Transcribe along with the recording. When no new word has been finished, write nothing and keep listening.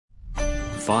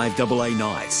5AA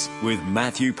Nights with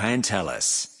Matthew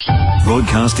Pantelis.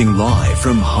 Broadcasting live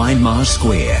from Hindmarsh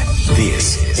Square,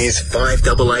 this is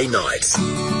 5AA Nights.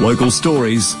 Local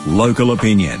stories, local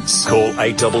opinions. Call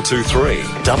 8223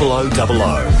 0000.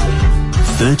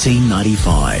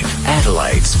 1395,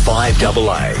 Adelaide's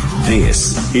 5AA.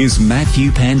 This is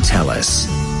Matthew Pantelis.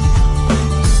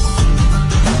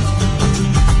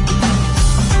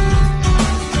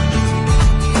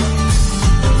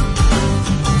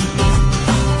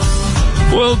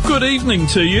 Well, good evening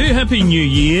to you. Happy New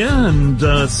Year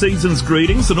and season's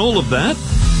greetings and all of that.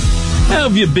 How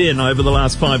have you been over the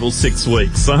last 5 or 6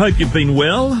 weeks? I hope you've been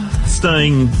well,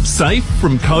 staying safe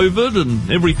from COVID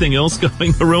and everything else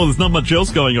going around. There's not much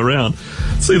else going around.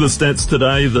 See the stats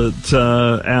today that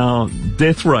our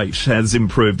death rate has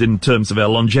improved in terms of our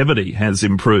longevity has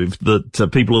improved,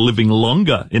 that people are living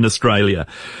longer in Australia,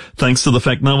 thanks to the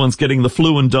fact no one's getting the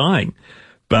flu and dying.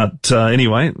 But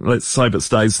anyway, let's hope it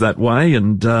stays that way,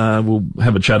 and we'll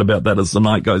have a chat about that as the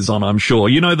night goes on, I'm sure.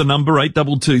 You know the number,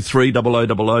 8223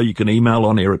 0000. You can email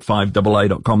on air at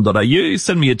 5AA.com.au.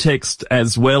 Send me a text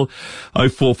as well.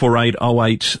 0448 08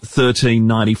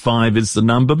 1395 is the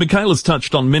number. Michaela's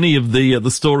touched on many of the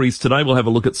stories today. We'll have a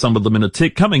look at some of them in a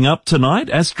tick. Coming up tonight,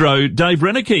 Astro Dave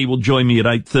Reneke will join me at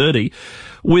 8:30.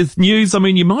 With news, I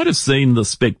mean, you might have seen the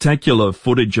spectacular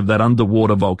footage of that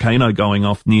underwater volcano going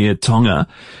off near Tonga.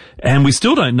 And we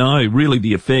still don't know really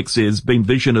the effects. There's been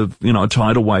vision of, a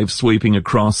tidal wave sweeping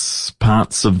across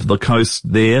parts of the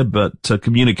coast there, but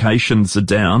communications are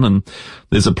down, and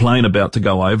there's a plane about to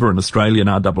go over, an Australian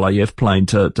RAAF plane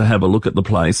to have a look at the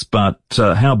place. But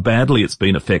how badly it's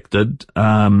been affected,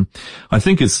 I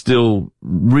think is still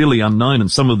really unknown,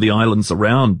 and some of the islands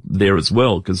around there as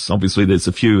well, because obviously there's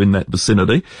a few in that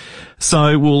vicinity.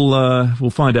 So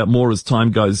we'll find out more as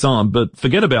time goes on. But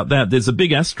forget about that. There's a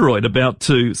big asteroid about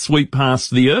to sweep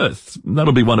past the Earth.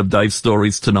 That'll be one of Dave's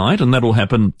stories tonight, and that'll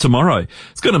happen tomorrow.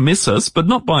 It's going to miss us, but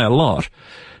not by a lot.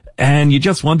 And you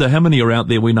just wonder how many are out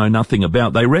there we know nothing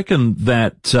about. They reckon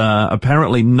that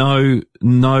apparently no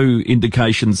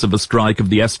indications of a strike of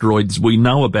the asteroids we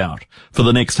know about for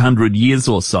the next 100 years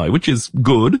or so, which is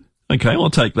good. Okay, I'll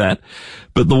take that.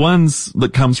 But the ones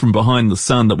that comes from behind the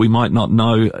sun that we might not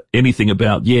know anything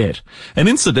about yet. And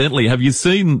incidentally, have you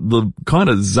seen the kind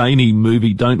of zany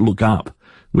movie Don't Look Up,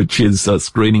 which is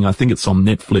screening? I think it's on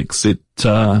Netflix.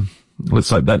 Let's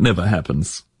hope that never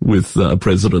happens with a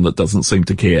president that doesn't seem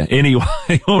to care. Anyway,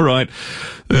 all right.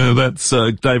 That's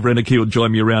Dave Reneke will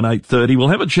join me around 8:30. We'll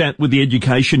have a chat with the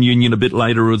Education Union a bit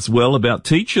later as well about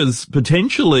teachers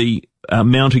potentially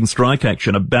mounting strike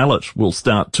action. A ballot will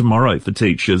start tomorrow for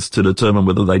teachers to determine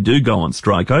whether they do go on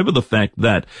strike over the fact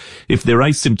that if they're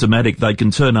asymptomatic, they can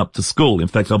turn up to school. In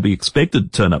fact, they'll be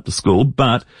expected to turn up to school,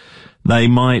 but they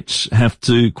might have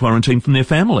to quarantine from their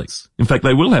families. In fact,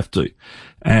 they will have to.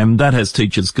 And that has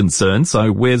teachers concerned.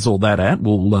 So where's all that at?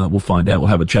 We'll find out. We'll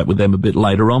have a chat with them a bit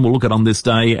later on. We'll look at On This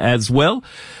Day as well.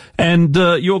 And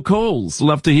your calls.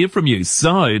 Love to hear from you.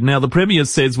 So now the Premier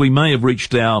says we may have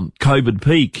reached our COVID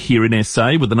peak here in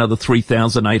SA with another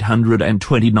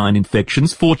 3,829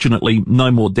 infections. Fortunately,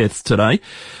 no more deaths today.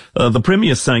 The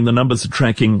Premier saying the numbers are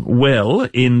tracking well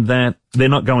in that they're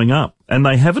not going up. And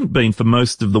they haven't been for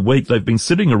most of the week. They've been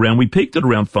sitting around. We peaked at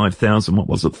around 5,000. What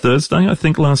was it? Thursday, I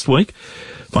think, last week.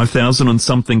 5,000 and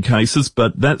something cases,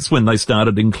 but that's when they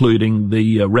started including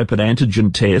the rapid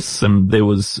antigen tests, and there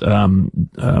was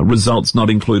results not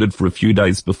included for a few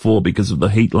days before because of the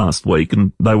heat last week,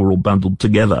 and they were all bundled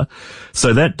together.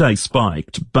 So that day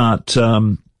spiked, but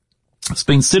it's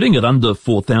been sitting at under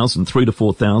 4,000, 3,000 to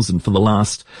 4,000 for the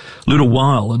last little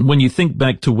while. And when you think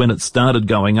back to when it started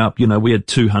going up, we had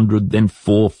 200, then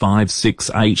 4, 5,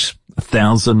 6, 8,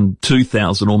 1,000,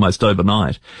 2,000 almost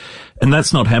overnight. And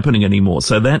that's not happening anymore.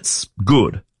 So that's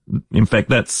good. In fact,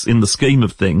 that's in the scheme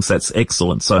of things, that's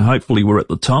excellent. So hopefully we're at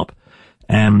the top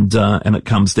and it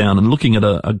comes down. And looking at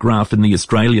a graph in the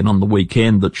Australian on the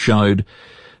weekend that showed,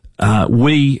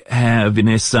 we have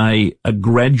in SA a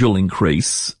gradual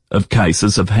increase of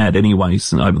cases have had anyway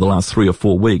over the last 3 or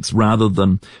 4 weeks, rather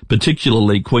than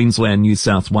particularly Queensland, New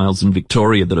South Wales and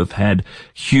Victoria that have had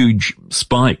huge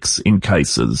spikes in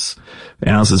cases.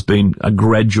 Ours has been a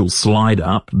gradual slide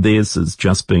up. Theirs has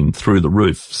just been through the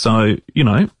roof. So,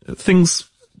 things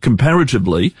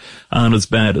comparatively aren't as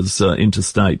bad as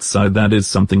interstate. So that is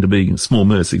something to be, small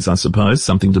mercies, I suppose,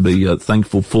 something to be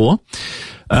thankful for.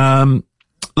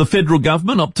 The federal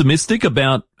government optimistic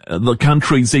about the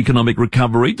country's economic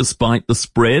recovery despite the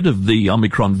spread of the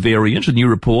Omicron variant. A new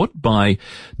report by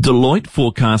Deloitte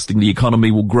forecasting the economy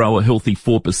will grow a healthy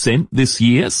 4% this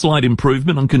year, slight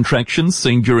improvement on contractions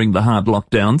seen during the hard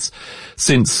lockdowns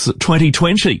since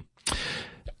 2020.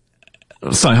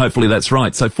 So hopefully that's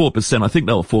right. So 4%, I think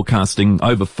they were forecasting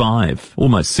over 5,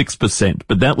 almost 6%,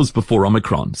 but that was before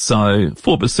Omicron. So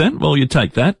 4%, well, you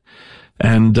take that,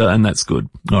 and that's good.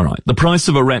 All right. The price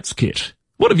of a RATS kit.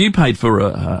 What have you paid for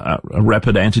a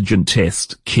rapid antigen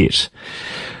test kit?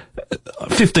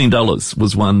 $15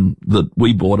 was one that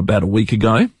we bought about a week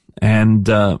ago, and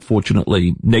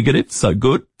fortunately negative, so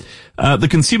good. The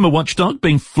consumer watchdog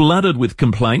being flooded with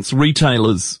complaints,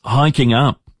 retailers hiking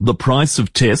up the price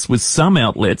of tests with some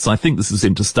outlets, I think this is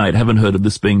interstate, haven't heard of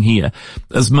this being here,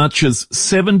 as much as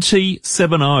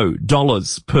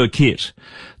 $70 per kit,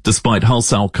 despite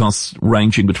wholesale costs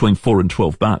ranging between $4 and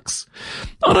 $12.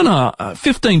 I don't know,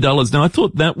 $15. Now I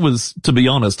thought that was, to be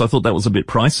honest, I thought that was a bit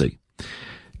pricey.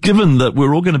 Given that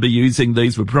we're all going to be using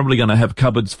these, we're probably going to have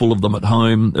cupboards full of them at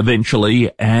home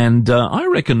eventually, and I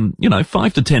reckon,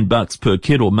 $5 to $10 per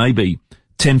kit, or maybe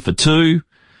 10 for 2,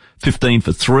 15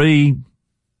 for 3,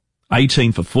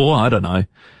 18 for 4, I don't know.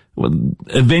 Well,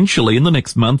 eventually, in the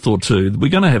next month or two, we're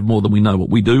going to have more than we know what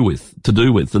to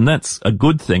do with, and that's a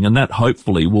good thing, and that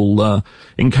hopefully will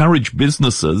encourage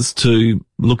businesses to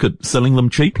look at selling them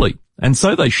cheaply. And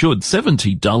so they should.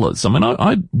 $70. I mean,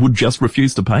 I would just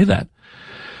refuse to pay that.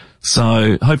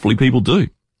 So hopefully people do.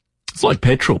 It's like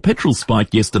petrol. Petrol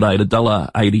spiked yesterday at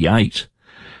 $1.88.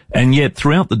 And yet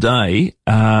throughout the day,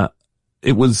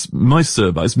 it was most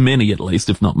servos, many at least,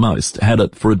 if not most, had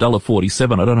it for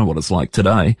 $1.47. I don't know what it's like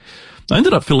today. I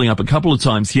ended up filling up a couple of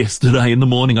times yesterday in the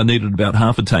morning. I needed about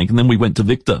half a tank, and then we went to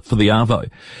Victor for the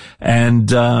Arvo, and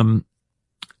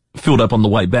filled up on the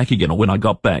way back again, or when I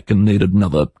got back, and needed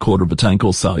another quarter of a tank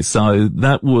or so. So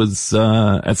that was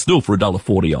it's still for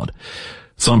 $1.40 odd.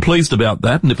 So I'm pleased about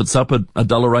that, and if it's up at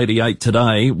 $1.88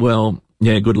 today, well,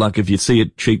 yeah, good luck. If you see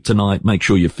it cheap tonight, make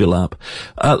sure you fill up.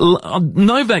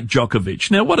 Novak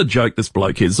Djokovic. Now, what a joke this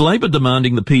bloke is. Labor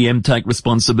demanding the PM take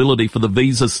responsibility for the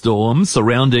visa storm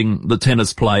surrounding the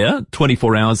tennis player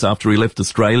 24 hours after he left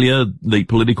Australia. The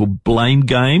political blame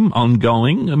game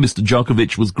ongoing. Mr.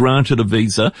 Djokovic was granted a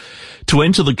visa to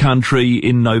enter the country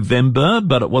in November,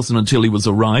 but it wasn't until he was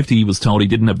arrived he was told he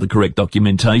didn't have the correct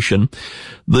documentation.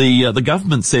 The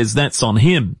government says that's on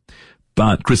him.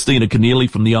 But Christina Keneally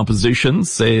from the opposition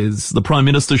says the Prime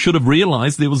Minister should have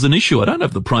realised there was an issue. I don't know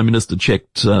if the Prime Minister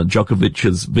checked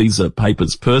Djokovic's visa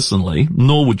papers personally,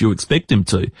 nor would you expect him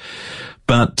to.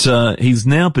 But he's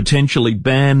now potentially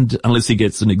banned, unless he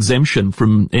gets an exemption,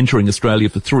 from entering Australia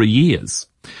for 3 years.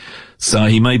 So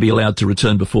he may be allowed to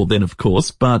return before then, of course.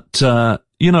 But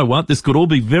you know what? This could all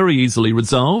be very easily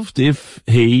resolved if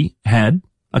he had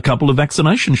a couple of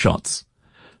vaccination shots.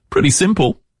 Pretty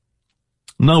simple.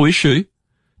 No issue.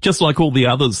 Just like all the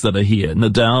others that are here,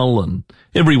 Nadal and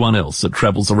everyone else that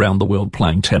travels around the world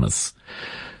playing tennis.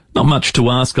 Not much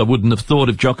to ask, I wouldn't have thought.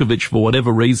 If Djokovic, for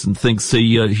whatever reason, thinks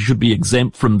he should be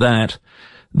exempt from that,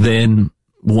 then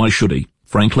why should he?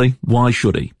 Frankly, why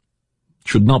should he?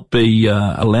 Should not be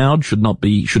allowed, should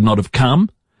not have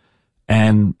come.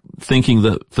 And thinking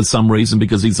that for some reason,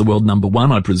 because he's the world number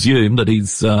one, I presume that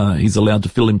he's allowed to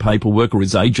fill in paperwork, or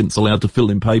his agent's allowed to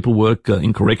fill in paperwork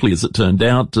incorrectly, as it turned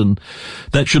out, and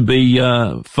that should be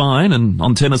fine. And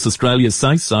on Tennis Australia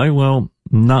say so. Well,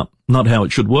 not how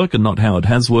it should work, and not how it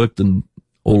has worked, and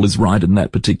all is right in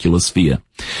that particular sphere.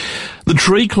 The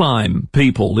tree climb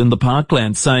people in the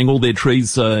parkland saying all their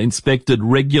trees are inspected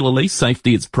regularly,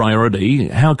 safety its priority.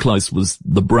 How close was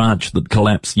the branch that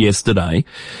collapsed yesterday?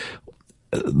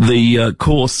 The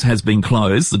course has been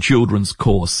closed, the children's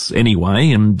course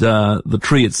anyway, and the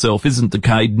tree itself isn't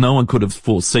decayed. No one could have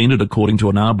foreseen it, according to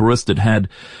an arborist. It had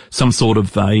some sort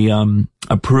of a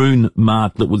prune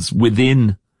mark that was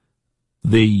within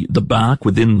the bark,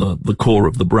 within the core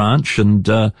of the branch, and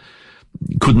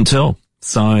couldn't tell.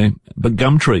 So, but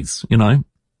gum trees,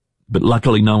 but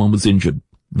luckily no one was injured.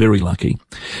 Very lucky.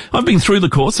 I've been through the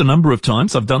course a number of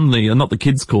times. I've done not the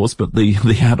kids course, but the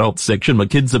adult section. My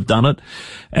kids have done it,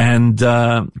 and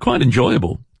quite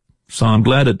enjoyable. So I'm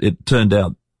glad it turned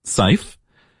out safe.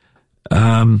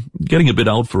 Getting a bit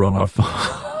old for it, I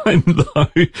find, though,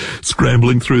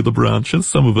 scrambling through the branches.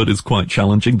 Some of it is quite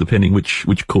challenging, depending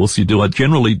which course you do. I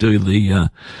generally do the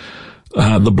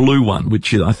blue one,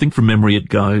 which I think from memory it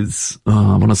goes,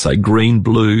 I want to say green,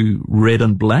 blue, red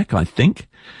and black, I think.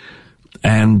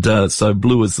 And so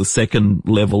blue is the second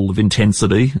level of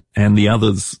intensity, and the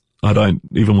others I don't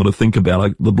even want to think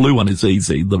about. The blue one is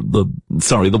easy.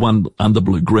 The one under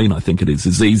blue-green, I think it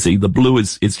is easy. The blue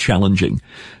is challenging,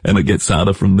 and it gets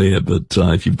harder from there. But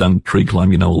if you've done tree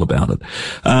climb, you know all about it.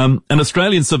 An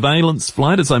Australian surveillance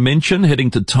flight, as I mentioned,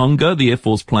 heading to Tonga. The Air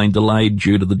Force plane delayed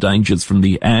due to the dangers from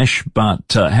the ash.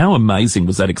 But how amazing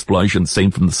was that explosion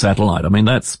seen from the satellite? I mean,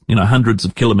 that's hundreds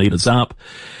of kilometres up.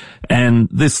 And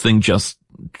this thing just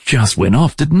went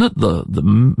off, didn't it?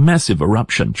 The massive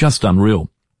eruption, just unreal.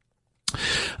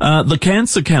 The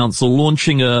Cancer Council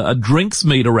launching a drinks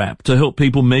meter app to help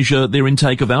people measure their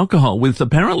intake of alcohol, with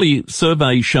apparently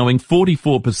surveys showing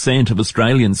 44% of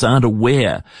Australians aren't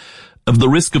aware of the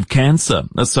risk of cancer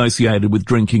associated with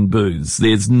drinking booze.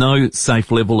 There's no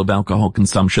safe level of alcohol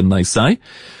consumption, they say.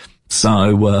 So,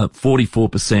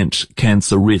 44%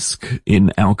 cancer risk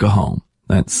in alcohol.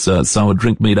 That's, so a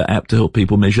drink meter app to help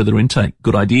people measure their intake.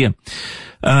 Good idea.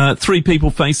 3 people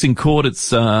facing court.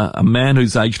 It's, a man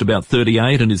who's aged about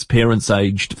 38 and his parents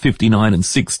aged 59 and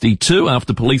 62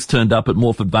 after police turned up at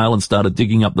Morford Vale and started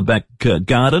digging up the back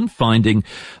garden, finding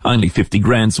only 50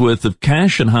 grand's worth of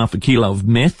cash and half a kilo of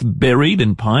meth buried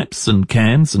in pipes and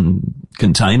cans and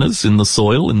containers in the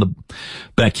soil in the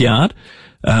backyard.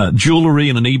 Jewellery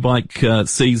and an e-bike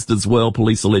seized as well,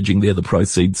 police alleging they're the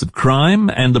proceeds of crime.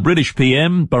 And the British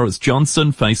PM, Boris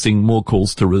Johnson, facing more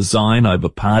calls to resign over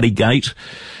Partygate.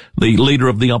 The leader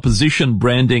of the opposition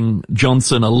branding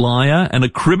Johnson a liar and a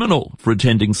criminal for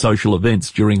attending social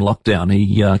events during lockdown.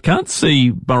 He can't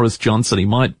see Boris Johnson. He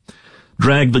might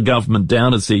drag the government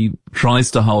down as he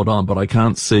tries to hold on, but I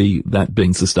can't see that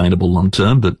being sustainable long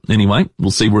term. But anyway,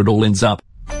 we'll see where it all ends up.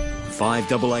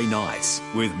 5AA Nights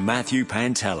with Matthew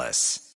Pantelis.